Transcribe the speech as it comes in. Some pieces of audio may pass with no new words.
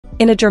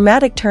In a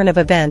dramatic turn of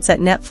events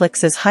at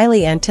Netflix's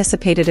highly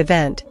anticipated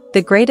event,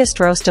 The Greatest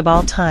Roast of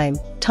All Time,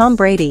 Tom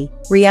Brady,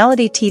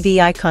 reality TV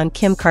icon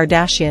Kim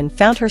Kardashian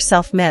found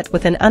herself met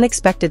with an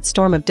unexpected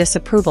storm of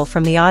disapproval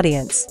from the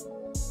audience.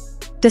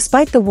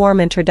 Despite the warm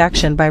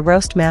introduction by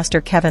roast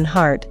master Kevin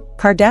Hart,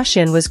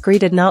 Kardashian was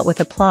greeted not with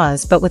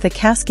applause but with a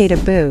cascade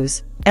of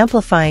boos,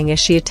 amplifying as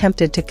she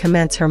attempted to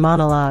commence her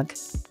monologue.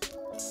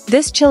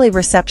 This chilly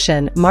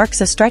reception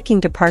marks a striking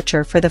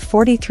departure for the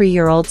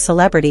 43-year-old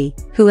celebrity,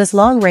 who has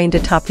long reigned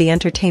atop the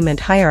entertainment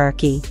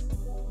hierarchy.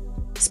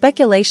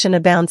 Speculation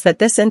abounds that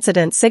this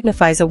incident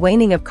signifies a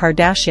waning of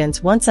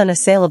Kardashian's once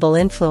unassailable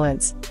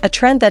influence, a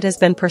trend that has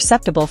been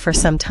perceptible for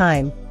some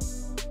time.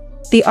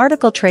 The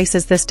article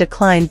traces this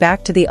decline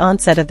back to the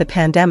onset of the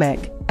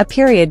pandemic, a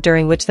period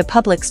during which the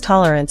public's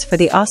tolerance for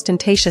the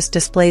ostentatious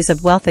displays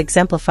of wealth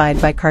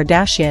exemplified by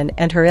Kardashian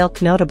and her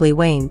ilk notably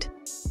waned.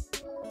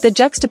 The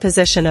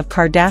juxtaposition of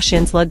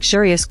Kardashian's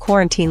luxurious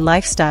quarantine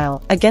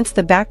lifestyle against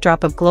the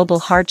backdrop of global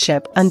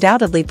hardship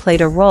undoubtedly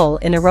played a role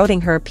in eroding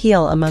her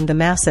appeal among the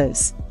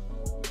masses.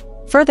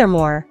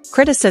 Furthermore,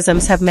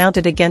 criticisms have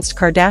mounted against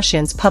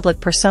Kardashian's public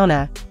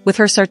persona, with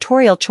her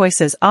sartorial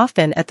choices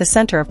often at the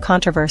center of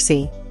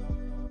controversy.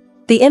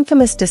 The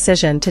infamous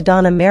decision to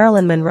don a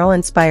Marilyn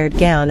Monroe-inspired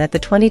gown at the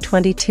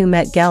 2022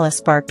 Met Gala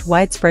sparked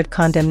widespread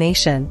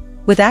condemnation,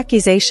 with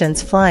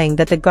accusations flying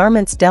that the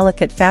garment's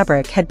delicate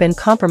fabric had been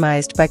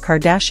compromised by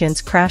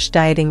Kardashian's crash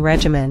dieting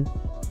regimen.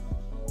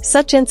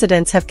 Such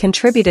incidents have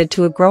contributed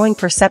to a growing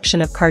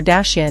perception of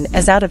Kardashian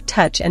as out of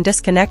touch and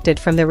disconnected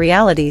from the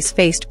realities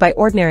faced by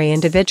ordinary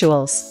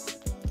individuals.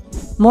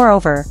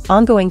 Moreover,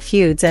 ongoing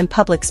feuds and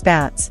public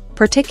spats,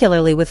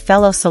 particularly with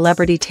fellow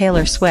celebrity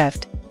Taylor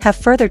Swift, have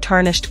further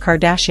tarnished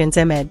Kardashian's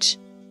image.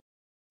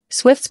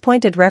 Swift's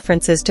pointed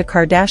references to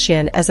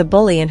Kardashian as a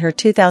bully in her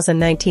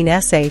 2019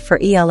 essay for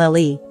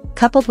ELLE,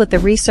 coupled with the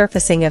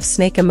resurfacing of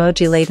snake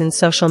emoji-laden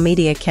social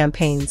media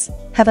campaigns,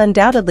 have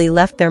undoubtedly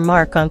left their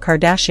mark on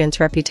Kardashian's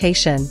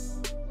reputation.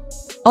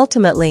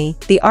 Ultimately,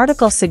 the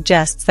article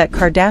suggests that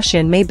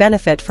Kardashian may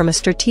benefit from a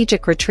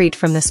strategic retreat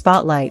from the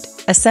spotlight,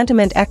 a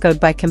sentiment echoed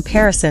by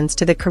comparisons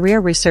to the career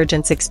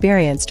resurgence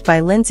experienced by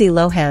Lindsay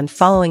Lohan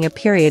following a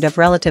period of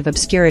relative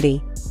obscurity.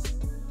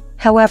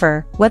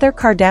 However, whether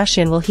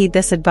Kardashian will heed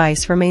this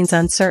advice remains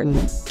uncertain,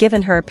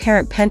 given her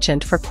apparent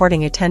penchant for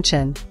courting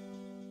attention.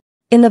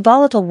 In the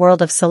volatile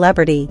world of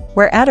celebrity,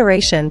 where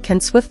adoration can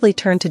swiftly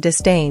turn to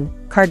disdain,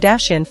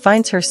 Kardashian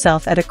finds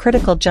herself at a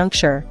critical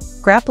juncture,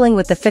 grappling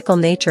with the fickle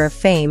nature of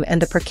fame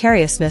and the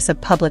precariousness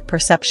of public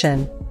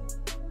perception.